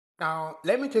Now,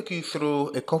 let me take you through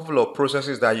a couple of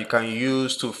processes that you can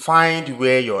use to find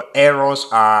where your errors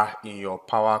are in your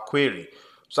Power Query.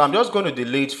 So I'm just going to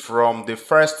delete from the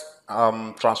first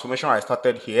transformation I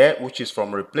started here, which is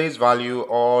from replace value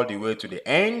all the way to the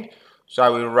end. So I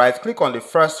will right click on the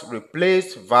first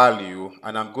replace value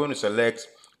and I'm going to select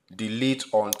delete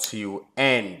until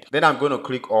end. Then I'm going to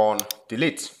click on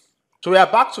delete. So we are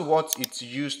back to what it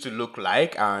used to look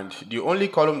like, and the only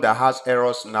column that has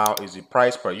errors now is the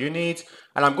price per unit.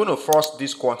 And I'm going to force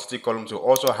this quantity column to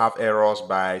also have errors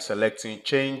by selecting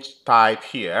change type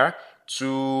here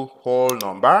to whole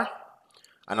number.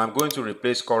 And I'm going to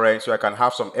replace current so I can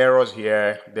have some errors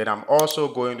here. Then I'm also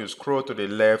going to scroll to the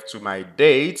left to my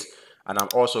date, and I'm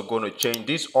also going to change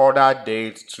this order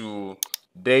date to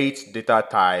date data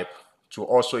type to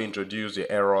also introduce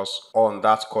the errors on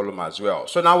that column as well.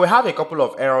 So now we have a couple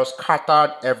of errors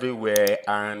scattered everywhere,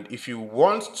 and if you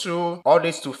want to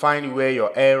audit to find where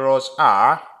your errors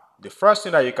are, the first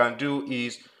thing that you can do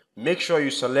is make sure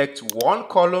you select one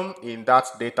column in that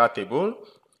data table,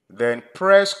 then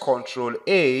press Ctrl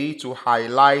A to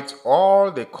highlight all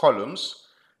the columns.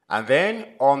 And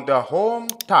then on the home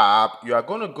tab, you are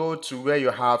going to go to where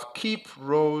you have keep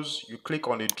rows. You click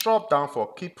on the drop down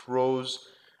for keep rows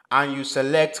and you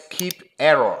select keep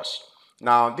errors.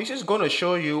 Now this is going to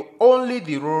show you only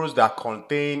the rows that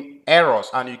contain errors,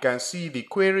 and you can see the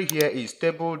query here is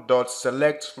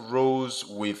table.select rows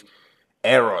with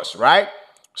errors, right?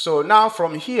 So now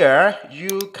from here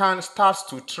you can start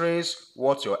to trace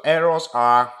what your errors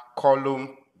are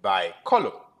column by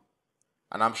column.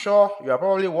 And I'm sure you are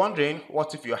probably wondering,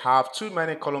 what if you have too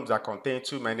many columns that contain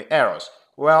too many errors?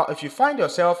 Well, if you find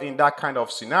yourself in that kind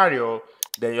of scenario,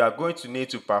 then you are going to need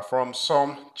to perform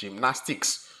some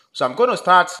gymnastics. So I'm going to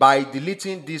start by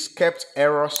deleting these kept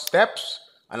error steps,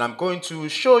 and I'm going to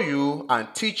show you and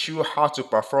teach you how to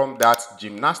perform that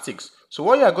gymnastics. So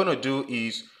what you are going to do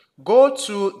is go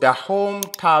to the home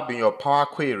tab in your Power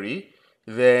Query,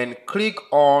 then click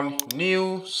on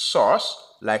new source,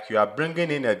 like you are bringing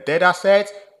in a data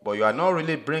set, but you are not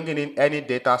really bringing in any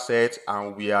data set,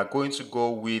 and we are going to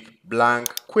go with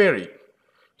blank query.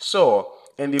 So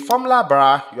in the formula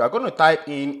bar, you are going to type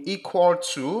in equal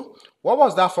to, what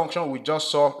was that function we just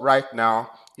saw right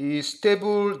now? Is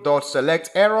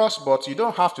table.select errors, but you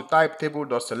don't have to type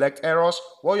table.select errors.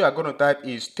 What you are going to type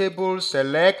is table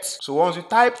select. So once you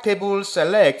type table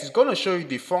select, it's going to show you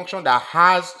the function that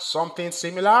has something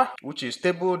similar, which is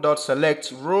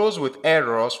table.select rows with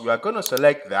errors. We are going to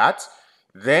select that.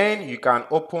 Then you can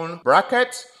open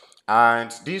brackets,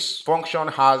 and this function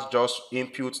has just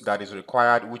input that is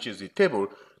required, which is the table.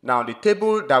 Now the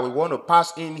table that we want to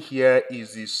pass in here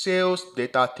is the sales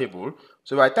data table.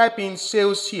 So if I type in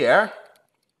sales here,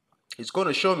 it's going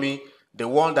to show me the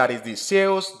one that is the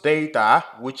sales data,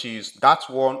 which is that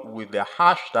one with the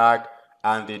hashtag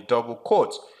and the double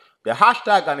quote. The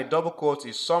hashtag and the double quote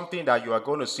is something that you are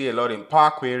going to see a lot in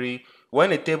Power Query.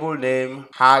 When a table name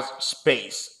has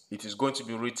space, it is going to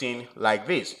be written like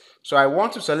this. So I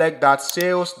want to select that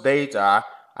sales data,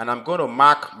 and I'm going to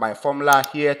mark my formula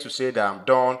here to say that I'm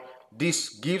done. This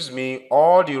gives me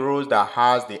all the rows that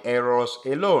has the errors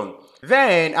alone.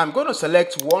 Then I'm going to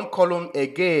select one column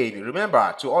again.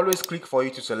 Remember to always click for you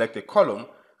to select a column,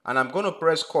 and I'm going to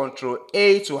press Ctrl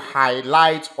A to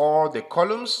highlight all the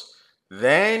columns.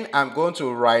 Then I'm going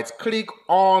to right click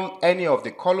on any of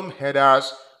the column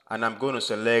headers, and I'm going to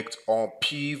select on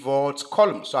pivot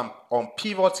column. So I'm on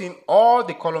pivoting all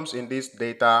the columns in this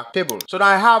data table. So now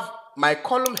I have my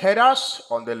column headers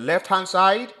on the left hand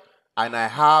side, and I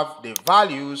have the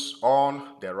values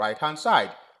on the right hand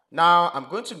side. Now I'm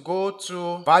going to go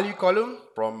to value column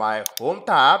from my home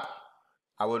tab.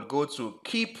 I will go to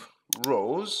keep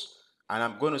rows, and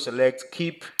I'm going to select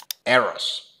keep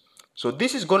errors. So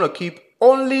this is going to keep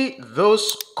only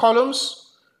those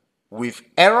columns with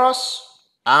errors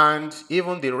and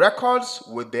even the records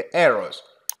with the errors.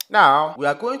 Now we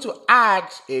are going to add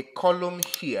a column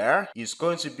here. It's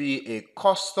going to be a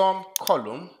custom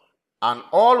column, and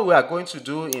all we are going to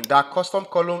do in that custom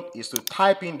column is to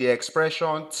type in the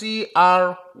expression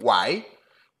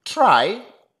try.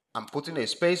 I'm putting a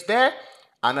space there,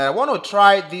 and I want to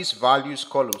try this values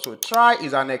column. So try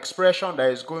is an expression that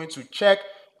is going to check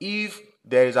if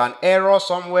there is an error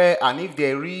somewhere, and if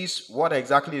there is, what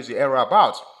exactly is the error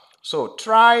about. So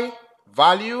try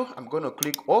value, I'm going to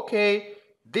click OK.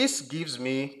 This gives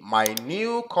me my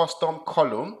new custom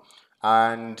column,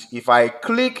 and if I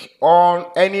click on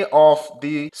any of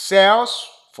the cells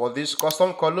for this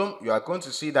custom column, you are going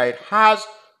to see that it has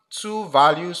two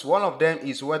values. One of them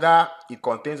is whether it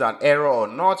contains an error or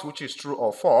not, which is true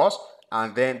or false,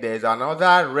 and then there's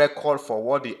another record for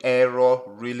what the error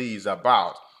really is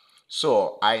about.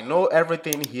 So I know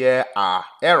everything here are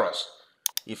errors.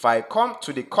 If I come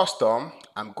to the custom,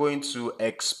 I'm going to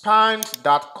expand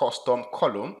that custom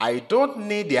column. I don't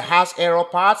need the has error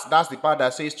part. That's the part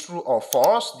that says true or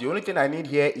false. The only thing I need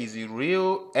here is the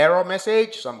real error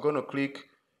message. So I'm going to click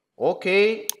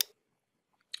OK.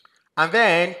 And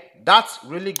then that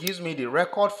really gives me the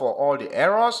record for all the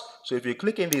errors. So if you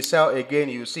click in the cell again,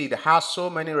 you see it has so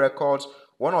many records.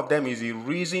 One of them is the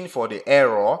reason for the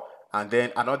error, and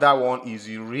then another one is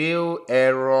the real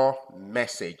error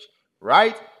message,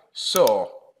 right? So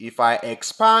if I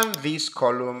expand this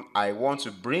column, I want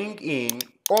to bring in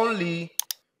only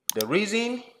the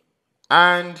reason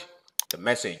and the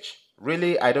message.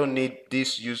 Really, I don't need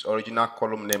this use original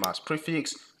column name as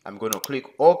prefix. I'm going to click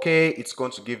OK. It's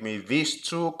going to give me these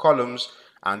two columns,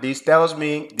 and this tells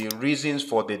me the reasons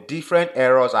for the different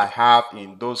errors I have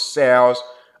in those cells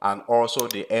and also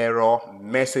the error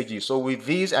messages. So with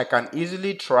this, I can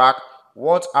easily track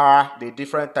what are the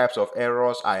different types of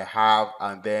errors I have,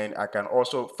 and then I can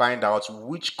also find out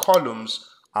which columns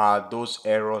are those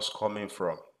errors coming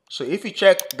from. So if you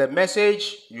check the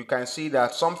message, you can see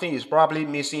that something is probably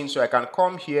missing. So I can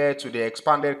come here to the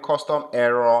expanded custom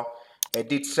error,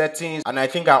 edit settings, and I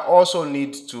think I also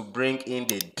need to bring in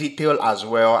the detail as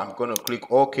well. I'm going to click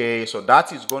OK. So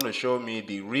that is going to show me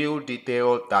the real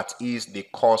detail that is the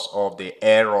cause of the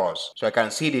errors. So I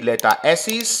can see the letter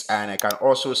S's, and I can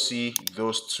also see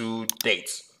those two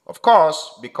dates. Of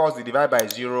course, because the divide by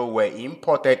zero were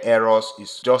imported errors,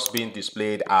 is just being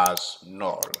displayed as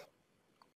null.